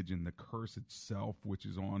lineage and the curse itself, which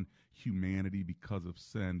is on humanity because of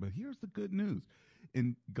sin. But here's the good news.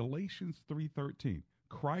 In Galatians 3:13,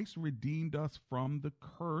 Christ redeemed us from the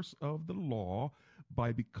curse of the law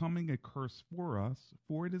by becoming a curse for us,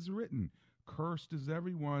 for it is written, cursed is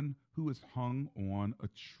everyone who is hung on a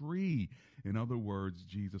tree. In other words,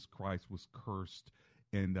 Jesus Christ was cursed,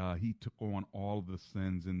 and he took on all of the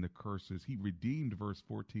sins and the curses. He redeemed, verse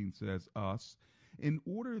 14 says, us, in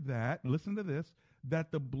order that, listen to this,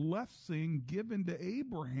 that the blessing given to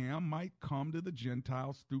Abraham might come to the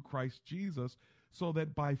Gentiles through Christ Jesus, so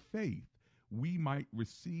that by faith we might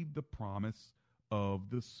receive the promise of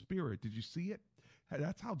the Spirit. Did you see it?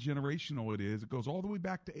 That's how generational it is. It goes all the way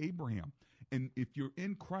back to Abraham. And if you're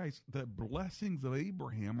in Christ, the blessings of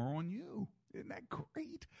Abraham are on you. Isn't that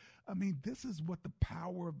great? I mean, this is what the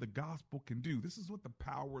power of the gospel can do. This is what the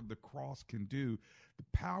power of the cross can do. The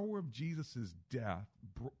power of Jesus' death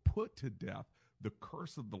put to death the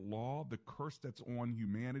curse of the law, the curse that's on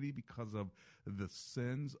humanity because of the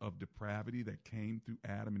sins of depravity that came through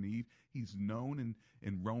Adam and Eve. He's known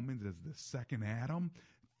in Romans as the second Adam.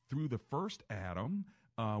 Through the first Adam,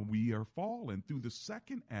 we are fallen. Through the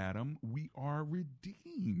second Adam, we are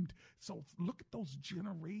redeemed. So look at those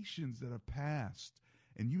generations that have passed.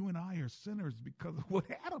 And you and I are sinners because of what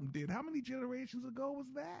Adam did. How many generations ago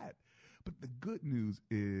was that? But the good news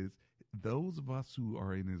is those of us who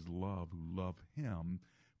are in his love, who love him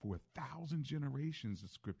for 1,000 generations, the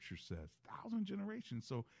scripture says, 1,000 generations.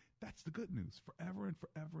 So that's the good news. Forever and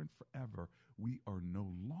forever and forever, we are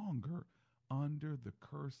no longer under the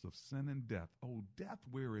curse of sin and death. Oh, death,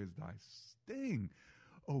 where is thy sting?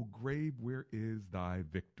 Oh, grave, where is thy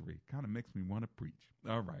victory? Kind of makes me want to preach.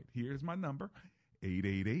 All right, here's my number,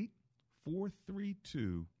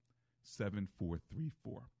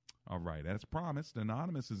 888-432-7434. All right, as promised,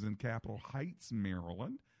 Anonymous is in Capitol Heights,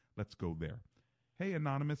 Maryland. Let's go there. Hey,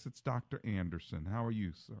 Anonymous, it's Dr. Anderson. How are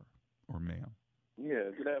you, sir or ma'am?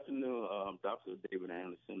 Yeah, good afternoon, Dr. David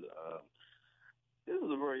Anderson. This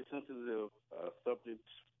is a very sensitive subject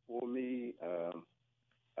for me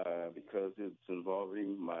because it's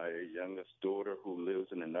involving my youngest daughter who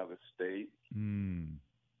lives in another state. Mm.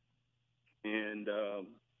 And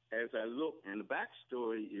as I look, and the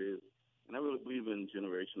backstory is, and I really believe in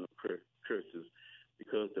generational curses,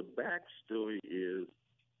 because the backstory is,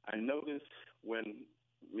 I noticed when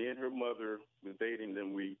me and her mother was dating,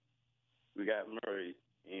 then we got married,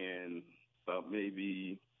 and about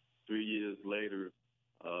maybe 3 years later,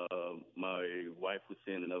 my wife was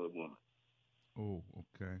seeing another woman. Oh,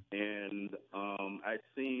 okay. And I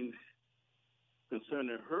seen,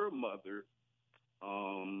 concerning her mother,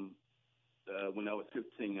 when I was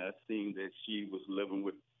 15, I seen that she was living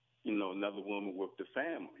with, another woman with the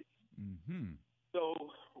family. Mm-hmm. So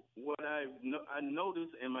what I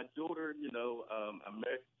noticed, and my daughter, I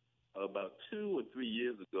met about 2 or 3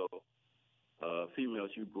 years ago, a female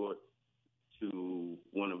she brought to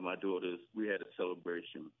one of my daughters. We had a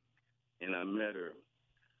celebration, and I met her.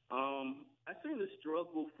 I seen the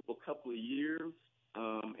struggle for a couple of years,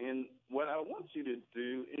 and what I want you to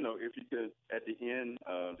do, if you could, at the end,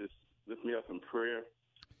 just lift me up in prayer,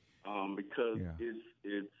 because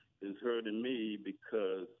it's hurting me,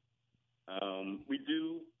 because we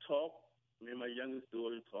do talk. Me and my youngest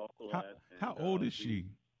daughter talk a lot. How old is she,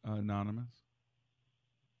 Anonymous?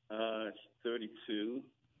 She's 32.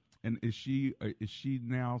 And is she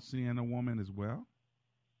now seeing a woman as well?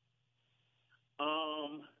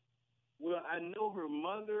 Well, I know her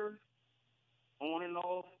mother on and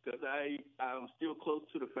off, because I'm still close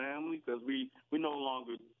to the family, because we no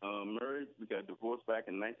longer married. We got divorced back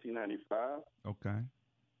in 1995. Okay.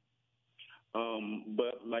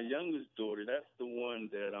 But my youngest daughter, that's the one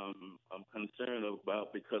that I'm concerned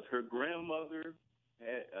about, because her grandmother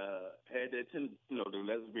had that, the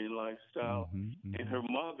lesbian lifestyle, and her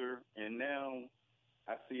mother, and now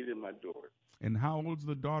I see it in my daughter. And how old's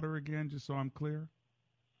the daughter again, just so I'm clear?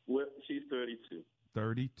 Well, she's 32.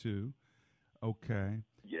 32. Okay.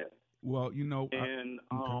 Yeah. Well, and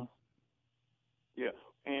okay. Yeah.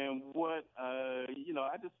 And what I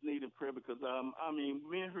just needed prayer, because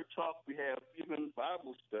me and her talk. We have even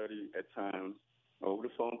Bible study at times over the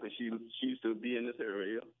phone, because she used to be in this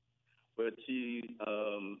area, but she,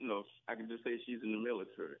 I can just say she's in the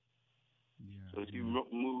military, so she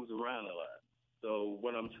moves around a lot. So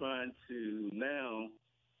what I'm trying to now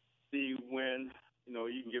see when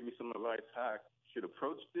you can give me some advice how I should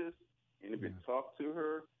approach this, and if talk to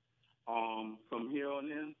her from here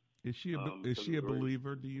on in. Is she a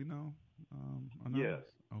believer? Do you know? Yes.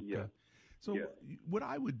 Okay. Yes. So what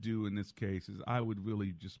I would do in this case is I would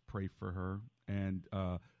really just pray for her and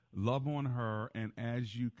love on her. And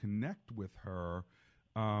as you connect with her,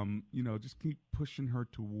 just keep pushing her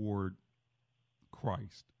toward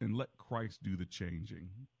Christ and let Christ do the changing.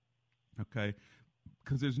 Okay?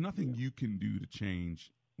 Because there's nothing you can do to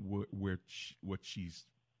change what she's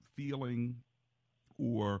feeling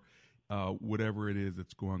or whatever it is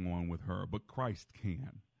that's going on with her, but Christ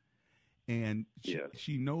can. And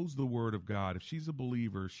she knows the Word of God. If she's a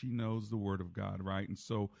believer, she knows the Word of God, right? And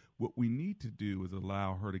so what we need to do is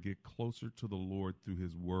allow her to get closer to the Lord through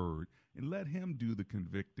His Word and let Him do the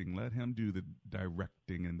convicting, let Him do the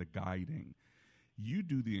directing and the guiding. You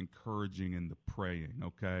do the encouraging and the praying,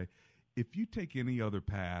 okay? If you take any other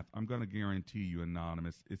path, I'm going to guarantee you,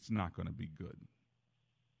 Anonymous, it's not going to be good.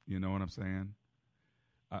 You know what I'm saying?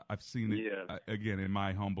 I've seen it, again, in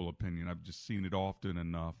my humble opinion, I've just seen it often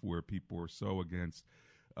enough where people are so against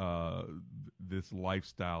this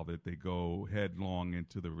lifestyle that they go headlong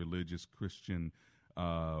into the religious Christian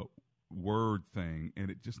word thing, and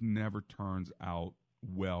it just never turns out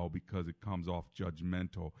well because it comes off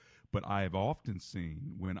judgmental. But I have often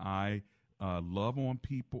seen when I love on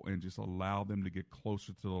people and just allow them to get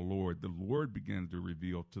closer to the Lord begins to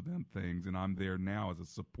reveal to them things, and I'm there now as a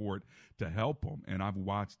support to help them. And I've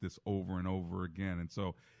watched this over and over again. And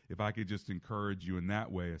so if I could just encourage you in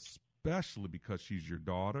that way, especially because she's your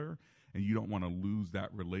daughter and you don't want to lose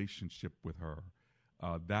that relationship with her,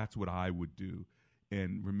 that's what I would do.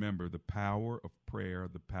 And remember, the power of prayer,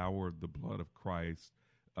 the power of the blood of Christ,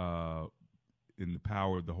 and the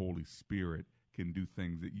power of the Holy Spirit can do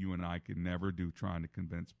things that you and I can never do trying to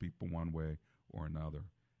convince people one way or another.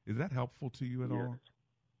 Is that helpful to you at all?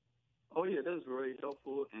 Oh, yeah, that's very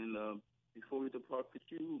helpful. And before we depart, could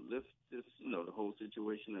you lift this, the whole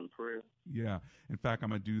situation in prayer? Yeah. In fact, I'm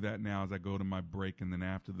going to do that now as I go to my break. And then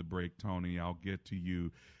after the break, Tony, I'll get to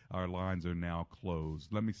you. Our lines are now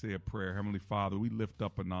closed. Let me say a prayer. Heavenly Father, we lift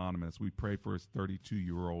up Anonymous. We pray for his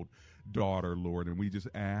 32-year-old daughter, Lord, and we just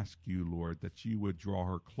ask you, Lord, that you would draw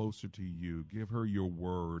her closer to you, give her your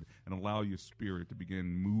word, and allow your Spirit to begin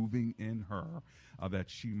moving in her, that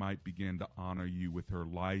she might begin to honor you with her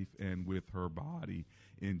life and with her body,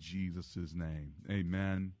 in Jesus' name.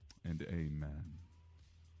 Amen and amen.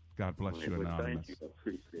 God bless you, Anonymous. Thank you. I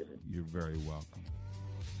appreciate it. You're very welcome.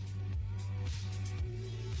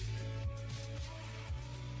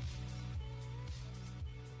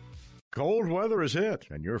 Cold weather is hit,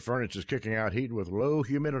 and your furnace is kicking out heat with low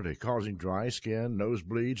humidity, causing dry skin,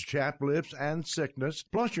 nosebleeds, chapped lips, and sickness.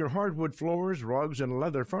 Plus, your hardwood floors, rugs, and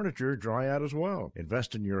leather furniture dry out as well.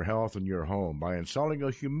 Invest in your health and your home by installing a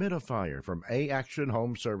humidifier from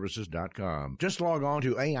AActionHomeservices.com. Just log on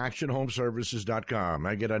to AActionHomeservices.com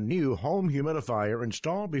and get a new home humidifier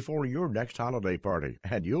installed before your next holiday party.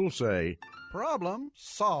 And you'll say, problem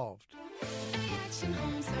solved.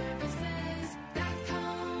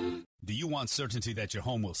 Do you want certainty that your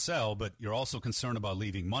home will sell, but you're also concerned about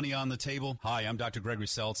leaving money on the table? Hi, I'm Dr. Gregory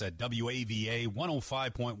Seltz at WAVA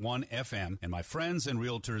 105.1 FM, and my friends and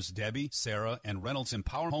realtors Debbie, Sarah, and Reynolds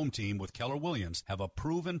Empower Home Team with Keller Williams have a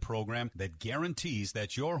proven program that guarantees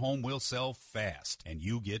that your home will sell fast, and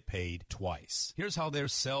you get paid twice. Here's how their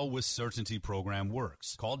Sell with Certainty program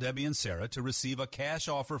works. Call Debbie and Sarah to receive a cash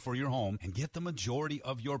offer for your home and get the majority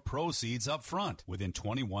of your proceeds up front within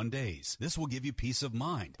 21 days. This will give you peace of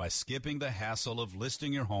mind by skipping the hassle of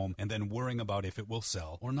listing your home and then worrying about if it will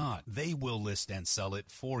sell or not. They will list and sell it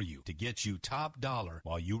for you to get you top dollar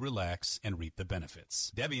while you relax and reap the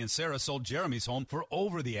benefits. Debbie and Sarah sold Jeremy's home for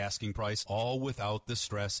over the asking price, all without the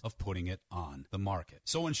stress of putting it on the market.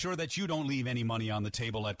 So ensure that you don't leave any money on the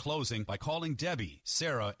table at closing by calling Debbie,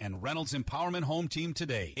 Sarah, and Reynolds Empowerment Home Team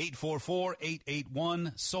today,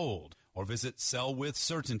 844-881-SOLD. Or visit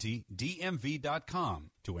sellwithcertaintydmv.com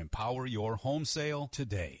to empower your home sale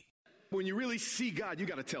today. When you really see God, you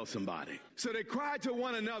got to tell somebody. So they cried to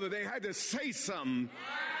one another. They had to say something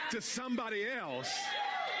to somebody else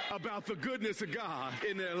about the goodness of God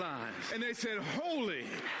in their lives. And they said, holy,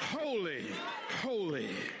 holy, holy.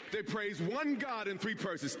 They praised one God in three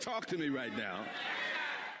persons. Talk to me right now.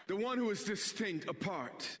 The one who is distinct,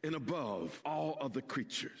 apart, and above all other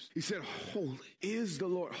creatures. He said, holy is the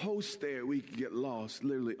Lord. Host there, we can get lost,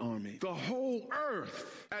 literally army. The whole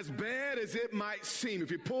earth, as bad as it might seem,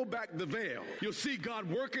 if you pull back the veil, you'll see God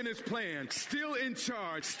working his plan, still in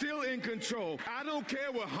charge, still in control. I don't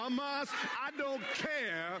care what Hamas, I don't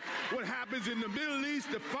care what happens in the Middle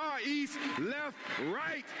East, the Far East, left,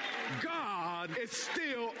 right. God is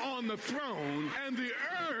still on the throne, and the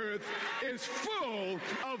earth is full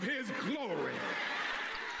of his glory.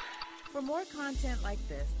 For more content like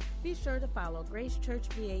this, Be sure to follow Grace Church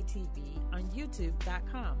VA TV on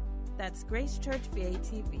YouTube.com. That's Grace Church VA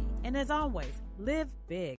TV. And as always, live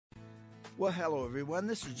big. Well, hello, everyone.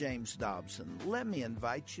 This is James Dobson. Let me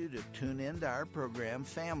invite you to tune in to our program,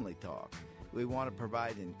 Family Talk. We want to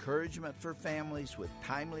provide encouragement for families with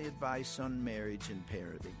timely advice on marriage and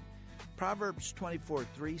parenting. Proverbs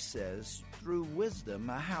 24:3 says, "Through wisdom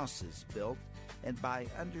a house is built, and by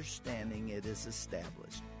understanding it is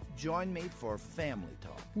established." Join me for Family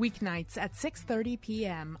Talk. Weeknights at 6:30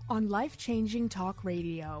 p.m. on Life-Changing Talk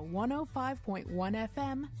Radio, 105.1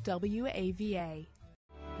 FM, WAVA.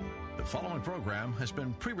 The following program has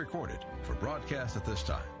been pre-recorded for broadcast at this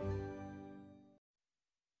time.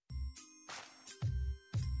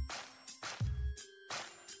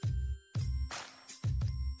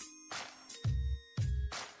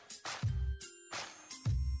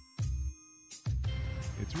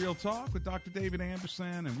 It's Real Talk with Dr. David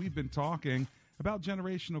Anderson, and we've been talking about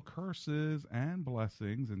generational curses and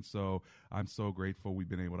blessings. And so I'm so grateful we've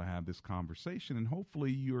been able to have this conversation, and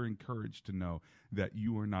hopefully you're encouraged to know that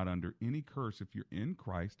you are not under any curse. If you're in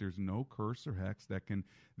Christ, there's no curse or hex that can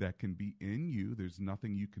be in you. There's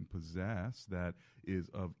nothing you can possess that is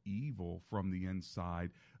of evil from the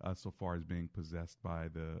inside, so far as being possessed by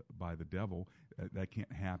the devil. That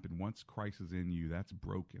can't happen. Once Christ is in you, that's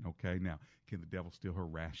broken. Okay, now can the devil still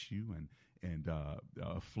harass you and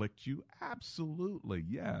afflict you? Absolutely,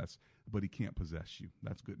 yes, but he can't possess you.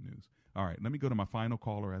 That's good news. All right, let me go to my final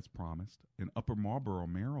caller as promised. In Upper Marlboro,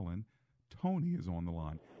 Maryland, Tony is on the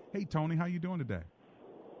line. Hey, Tony, how you doing today?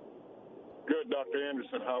 Good, Dr.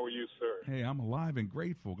 Anderson. How are you, sir? Hey, I'm alive and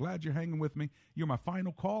grateful. Glad you're hanging with me. You're my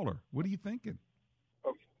final caller. What are you thinking?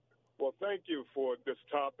 Okay. Well, thank you for this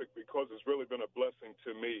topic because it's really been a blessing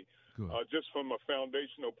to me. Just from a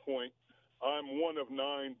foundational point, I'm one of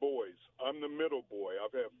 9 boys. I'm the middle boy.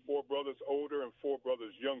 I've had 4 brothers older and 4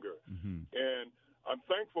 brothers younger. Mm-hmm. And I'm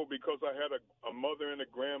thankful because I had a mother and a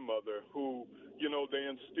grandmother who, they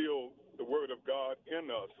instilled the word of God in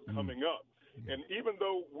us coming up. And even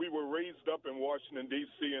though we were raised up in Washington,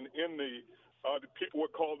 D.C., and in the people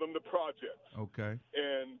would call them the projects. Okay.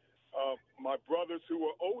 And my brothers who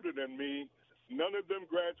were older than me, none of them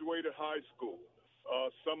graduated high school.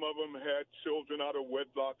 Some of them had children out of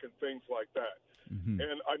wedlock and things like that. Mm-hmm.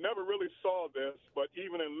 And I never really saw this, but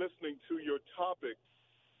even in listening to your topic,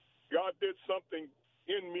 God did something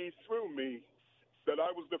in me, through me, that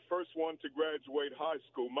I was the first one to graduate high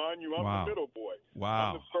school. Mind you, I'm the middle boy.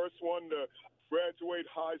 Wow. I'm the first one to graduate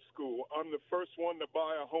high school. I'm the first one to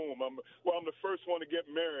buy a home. I'm the first one to get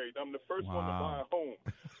married. I'm the first one to buy a home.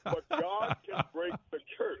 But God can break the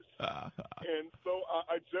curse. And so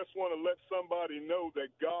I just want to let somebody know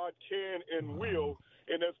that God can and will.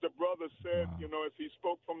 And as the brother said, as he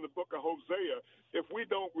spoke from the book of Hosea, if we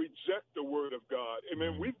don't reject the word of God,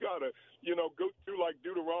 we've got to, go through like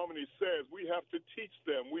Deuteronomy says, we have to teach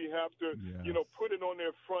them. We have to, put it on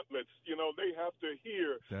their frontlets. They have to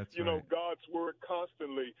hear, God's word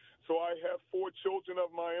constantly. So I have 4 children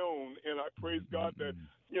of my own, and I praise God that,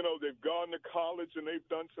 they've gone to college and they've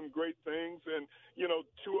done some great things. And, 2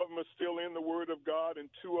 of them are still in the word of God and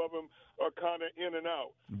 2 of them are kind of in and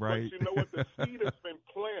out. Right. But you know what? The seed has been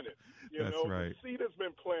planted. That's right. The seed has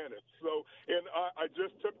been planted. So, and I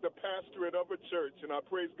just took the pastorate of a church, and I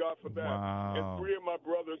praise God for that. Wow. And 3 of my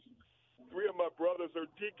brothers are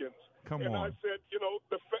deacons. Come and on. I said,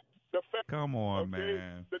 the fact. Come on, okay,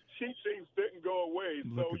 man. The teachings didn't go away.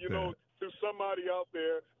 Look so, at that. to somebody out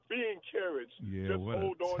there, be encouraged. Yeah, just what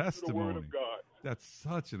hold a on testimony. to the word of God. That's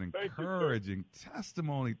such an Thank you, encouraging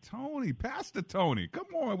testimony, Tony. Pastor Tony, come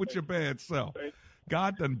on with your bad self. Thank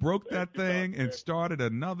God done broke that thing and started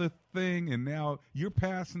another thing, and now you're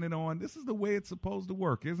passing it on. This is the way it's supposed to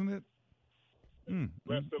work, isn't it?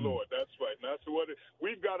 Bless the Lord. That's right. And that's what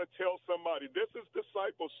we've got to tell somebody. This is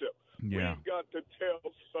discipleship. Yeah. We've got to tell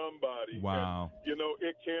somebody. Wow. That,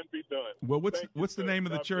 it can be done. Well, what's the name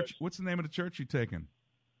of the God church? bless you. What's the name of the church you're taking?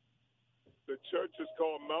 The church is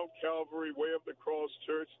called Mount Calvary Way of the Cross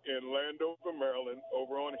Church in Landover, Maryland,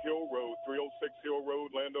 over on Hill Road, 306 Hill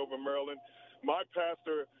Road, Landover, Maryland. My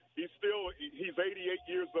pastor, he's 88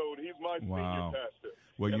 years old. He's my senior pastor.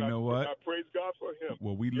 Well, you know what? I praise God for him.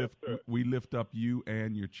 Well, we lift up you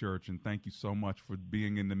and your church, and thank you so much for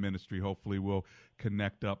being in the ministry. Hopefully we'll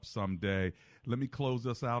connect up someday. Let me close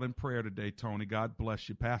us out in prayer today, Tony. God bless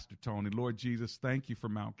you, Pastor Tony. Lord Jesus, thank you for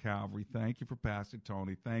Mount Calvary. Thank you for Pastor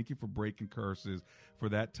Tony. Thank you for breaking curses, for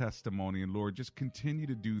that testimony. And Lord, just continue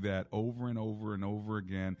to do that over and over and over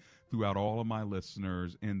again throughout all of my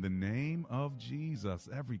listeners. In the name of Jesus,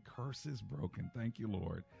 every curse is broken. Thank you,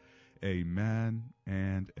 Lord. Amen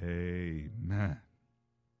and amen.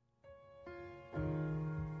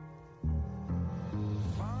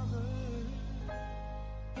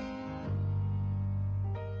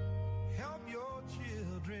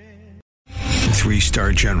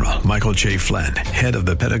 3-star general Michael J. Flynn, head of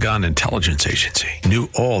the Pentagon Intelligence Agency, knew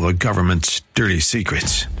all the government's dirty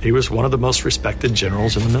secrets. He was one of the most respected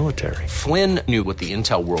generals in the military. Flynn knew what the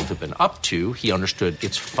intel world had been up to. He understood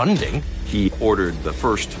its funding. He ordered the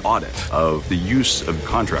first audit of the use of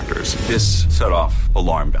contractors. This set off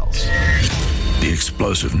alarm bells. The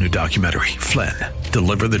explosive new documentary, Flynn,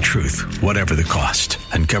 Deliver the Truth, Whatever the Cost,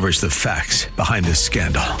 uncovers the facts behind this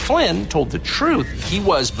scandal. Flynn told the truth. He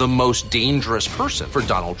was the most dangerous person for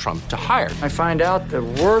Donald Trump to hire. I find out the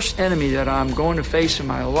worst enemy that I'm going to face in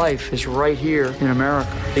my life is right here in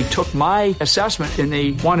America. They took my assessment and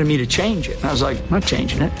they wanted me to change it. And I was like, I'm not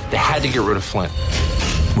changing it. They had to get rid of Flynn.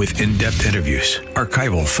 With in-depth interviews,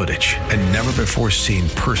 archival footage, and never-before-seen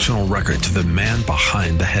personal records of the man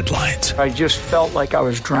behind the headlines. I just felt like I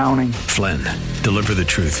was drowning. Flynn, Deliver the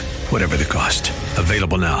Truth, Whatever the Cost.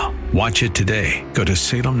 Available now. Watch it today. Go to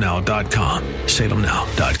salemnow.com.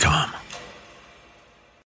 salemnow.com.